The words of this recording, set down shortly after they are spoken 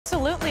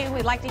Absolutely.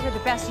 We'd like to hear the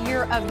best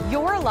year of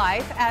your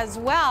life as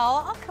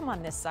well. I'll come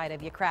on this side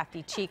of you,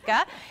 crafty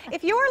chica.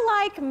 If you're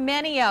like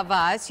many of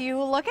us,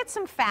 you look at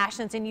some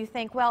fashions and you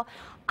think, well,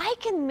 I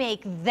can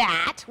make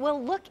that.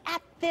 Well, look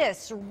at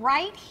this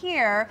right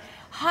here.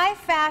 High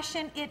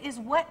fashion, it is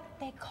what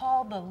they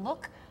call the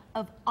look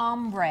of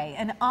ombre,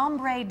 an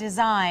ombre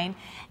design.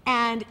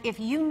 And if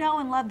you know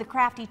and love the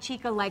crafty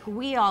chica like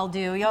we all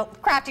do,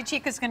 crafty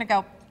chica's gonna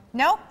go,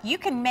 no, you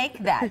can make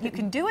that. You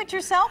can do it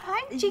yourself.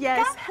 Hi, Chica.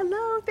 Yes,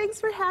 hello, thanks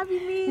for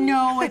having me.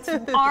 No, it's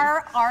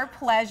our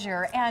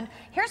pleasure. And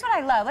here's what I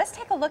love. Let's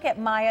take a look at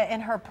Maya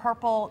in her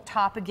purple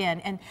top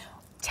again. And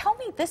tell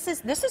me, this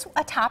is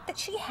a top that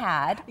she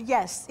had.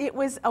 Yes, it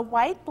was a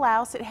white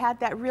blouse. It had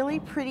that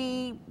really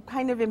pretty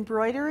kind of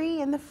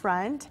embroidery in the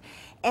front.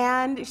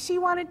 And she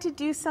wanted to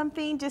do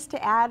something just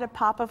to add a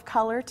pop of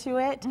color to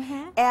it.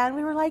 And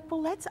we were like,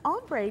 well, let's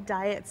ombre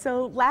dye it.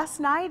 So last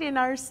night in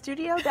our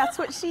studio, that's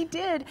what she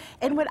did.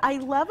 And what I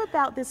love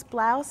about this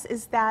blouse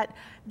is that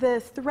the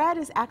thread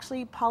is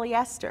actually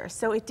polyester,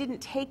 so it didn't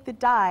take the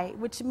dye,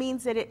 which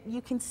means that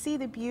you can see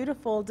the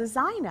beautiful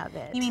design of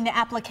it. You mean the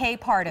applique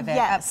part of it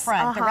up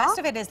front? The rest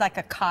of it is like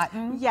a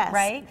cotton,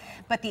 right?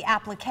 But the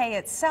applique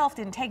itself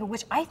didn't take it,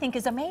 which I think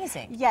is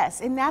amazing.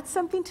 Yes, and that's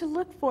something to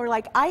look for.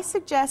 Like, I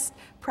suggest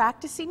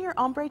practicing your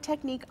ombre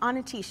technique on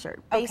a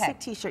t-shirt, basic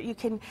t-shirt. You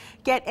can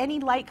get any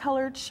light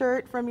colored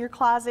shirt from your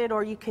closet,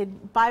 or you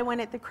could buy one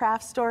at the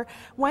craft store.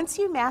 Once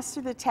you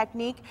master the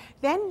technique,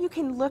 then you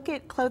can look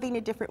at clothing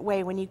a different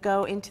way when you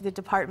go into the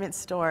department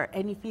store.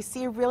 And if you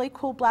see a really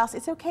cool blouse,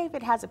 it's okay if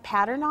it has a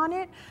pattern on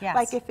it.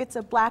 Like if it's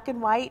a black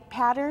and white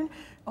pattern,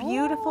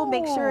 beautiful,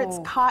 make sure it's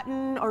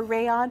cotton or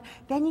rayon.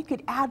 Then you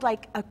could add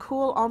like a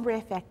cool ombre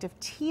effect of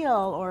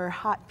teal or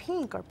hot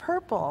pink or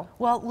purple.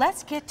 Well,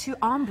 let's get to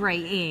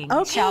ombre-ing,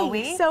 shall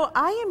we? So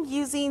I am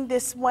using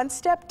this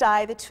one-step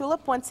dye, the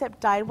tulip one-step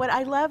dye. What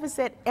I love is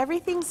that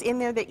everything's in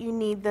there that you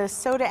need. The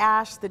soda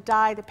ash, the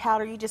dye, the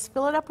powder, you just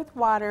fill it up with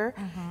water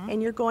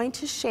and you're going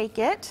to shake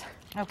it.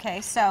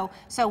 Okay, so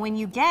when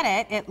you get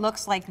it, it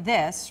looks like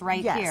this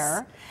right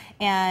here,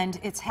 and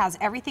it has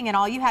everything, and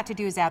all you have to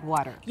do is add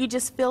water. You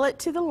just fill it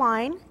to the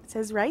line, it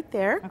says right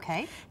there.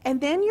 Okay.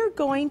 And then you're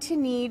going to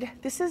need,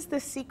 this is the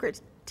secret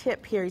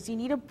tip here, is you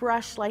need a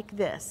brush like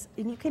this.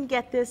 And you can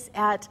get this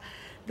at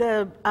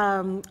the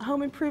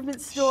home improvement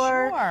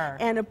store,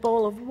 and a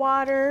bowl of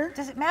water.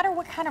 Does it matter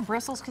what kind of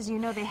bristles? Because you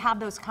know they have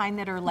those kind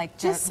that are like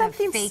just the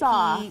something fakey.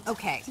 soft.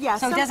 Okay. Yeah,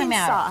 so it doesn't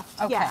matter.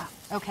 Soft. Okay. Yeah.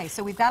 Okay.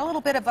 So we've got a little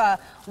bit of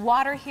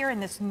water here,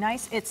 and this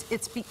nice. It's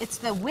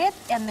the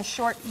width and the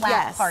short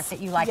flat part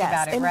that you like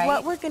about it, and right?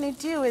 what we're going to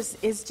do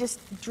is just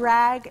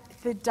drag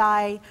the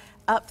dye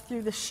up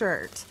through the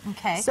shirt.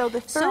 Okay. So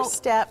the first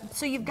step.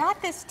 So you've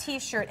got this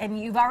T-shirt, and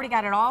you've already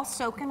got it all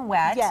soaking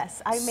wet.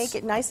 Yes, I make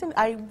it nice, and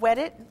I wet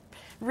it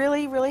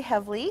really, really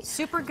heavily.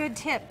 Super good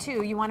tip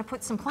too. You want to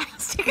put some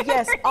plastic.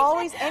 Yes,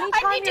 always.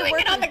 Anytime I'd be doing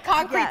it on the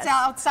concrete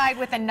outside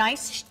with a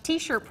nice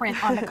T-shirt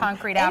print on the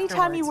concrete afterwards.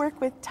 Anytime you work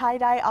with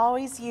tie-dye,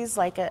 always use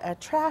like a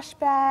trash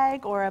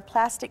bag or a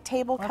plastic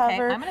table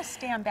cover. I'm going to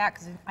stand back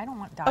because I don't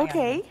want dye on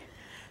me.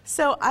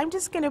 So I'm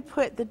just going to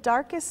put the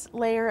darkest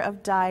layer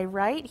of dye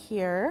right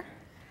here.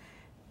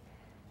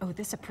 Oh,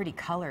 this is a pretty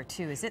color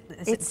too. Is it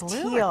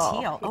blue teal.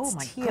 or teal? Oh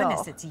my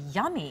goodness, it's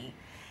yummy.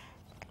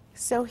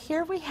 So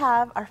here we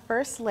have our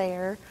first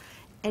layer,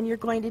 and you're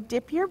going to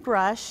dip your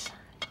brush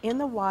in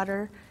the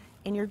water,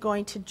 and you're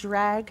going to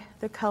drag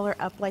the color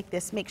up like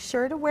this. Make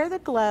sure to wear the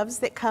gloves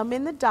that come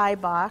in the dye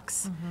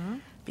box,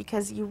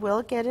 because you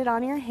will get it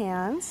on your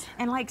hands.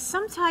 And like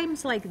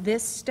sometimes like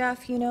this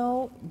stuff, you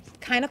know,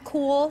 kind of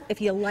cool. If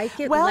you like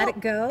it, let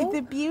it go.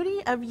 The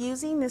beauty of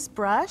using this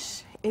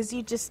brush is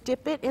you just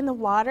dip it in the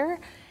water.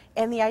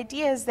 And the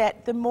idea is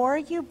that the more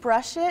you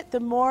brush it, the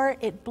more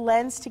it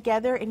blends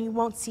together, and you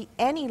won't see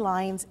any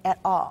lines at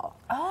all.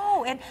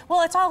 Oh, and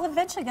well, it's all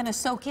eventually going to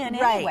soak in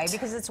anyway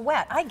because it's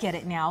wet. I get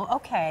it now.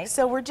 Okay.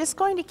 So we're just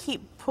going to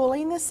keep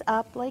pulling this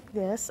up like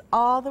this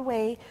all the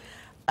way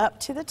up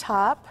to the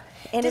top,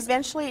 and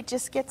eventually it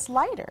just gets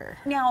lighter.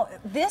 Now,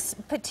 this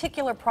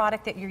particular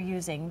product that you're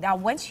using, now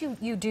once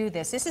you do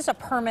this is a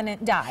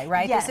permanent dye,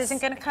 right? Yes. This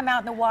isn't going to come out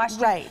in the wash.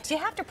 Right. Do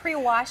you have to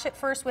pre-wash it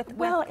first with...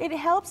 Well, it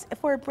helps.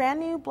 For a brand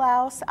new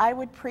blouse, I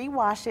would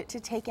pre-wash it to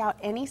take out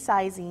any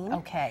sizing.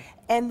 Okay.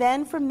 And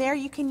then from there,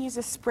 you can use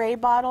a spray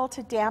bottle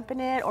to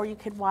dampen it, or you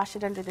could wash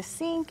it under the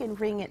sink and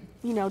wring it,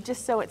 you know,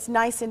 just so it's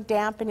nice and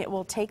damp and it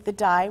will take the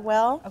dye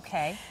well.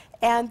 Okay.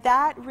 And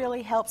that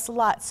really helps a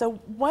lot. So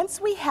once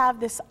we have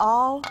this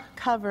all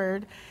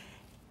covered,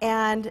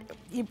 and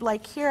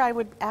like here, I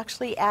would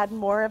actually add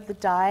more of the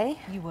dye.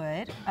 You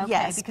would? Okay,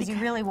 yes, because you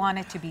really want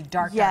it to be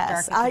dark,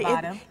 yes, dark at the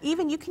bottom.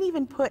 You can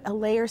even put a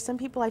layer, some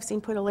people I've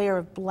seen put a layer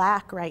of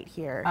black right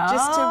here,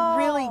 just to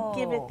really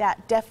give it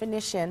that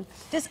definition.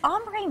 Does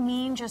ombre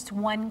mean just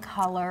one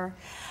color?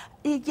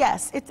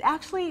 Yes, it's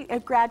actually a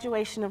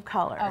graduation of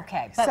color.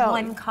 Okay, but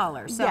one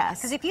color. So, yes.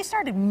 Because if you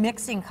started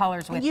mixing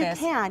colors with you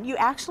this. You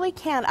actually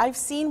can. I've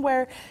seen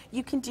where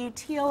you can do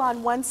teal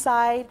on one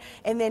side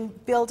and then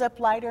build up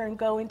lighter and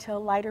go into a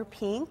lighter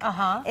pink.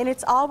 And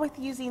it's all with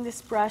using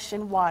this brush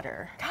and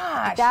water.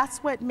 Gosh. That's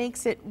what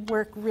makes it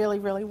work really,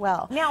 really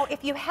well. Now,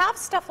 if you have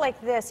stuff like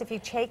this, if you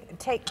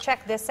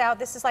check this out,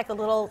 this is like a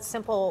little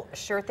simple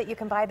shirt that you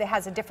can buy that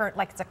has a different,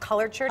 like it's a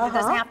colored shirt. It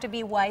doesn't have to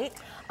be white.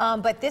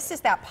 But this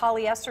is that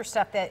polyester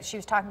stuff that she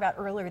was talking about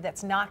earlier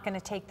that's not going to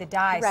take the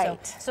dye.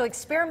 Right. So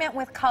experiment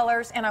with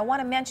colors. And I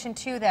want to mention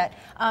too that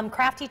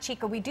Crafty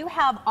Chica, we do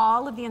have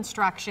all of the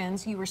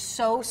instructions. You were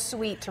so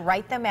sweet to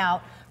write them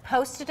out.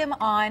 Posted them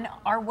on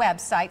our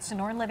website,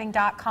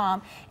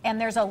 sonoranliving.com, and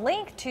there's a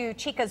link to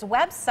Chica's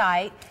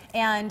website,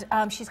 and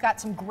she's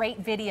got some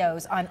great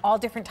videos on all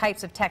different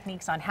types of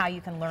techniques on how you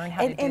can learn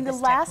how to do this And the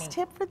last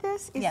tip for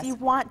this is you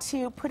want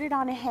to put it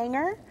on a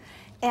hanger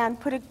and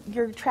put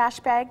your trash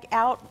bag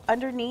out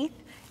underneath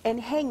and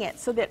hang it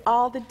so that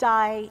all the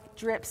dye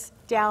drips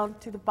down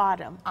to the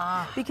bottom.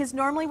 Because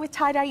normally with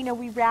tie-dye, you know,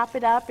 we wrap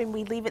it up and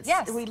we leave it,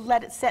 we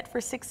let it set for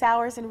 6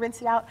 hours and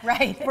rinse it out.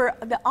 Right. For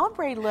the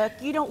ombre look,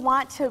 you don't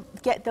want to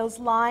get those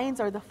lines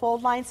or the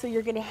fold lines, so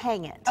you're going to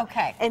hang it.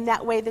 Okay. And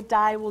that way the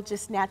dye will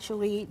just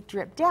naturally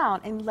drip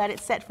down, and let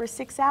it set for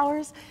 6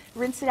 hours,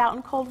 rinse it out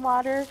in cold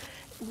water,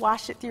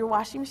 wash it through your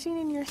washing machine,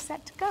 and you're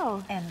set to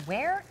go. And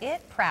wear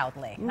it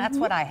proudly. That's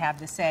what I have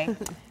to say.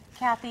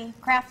 Kathy,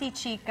 Crafty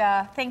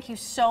Chica, thank you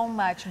so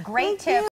much. Great tip.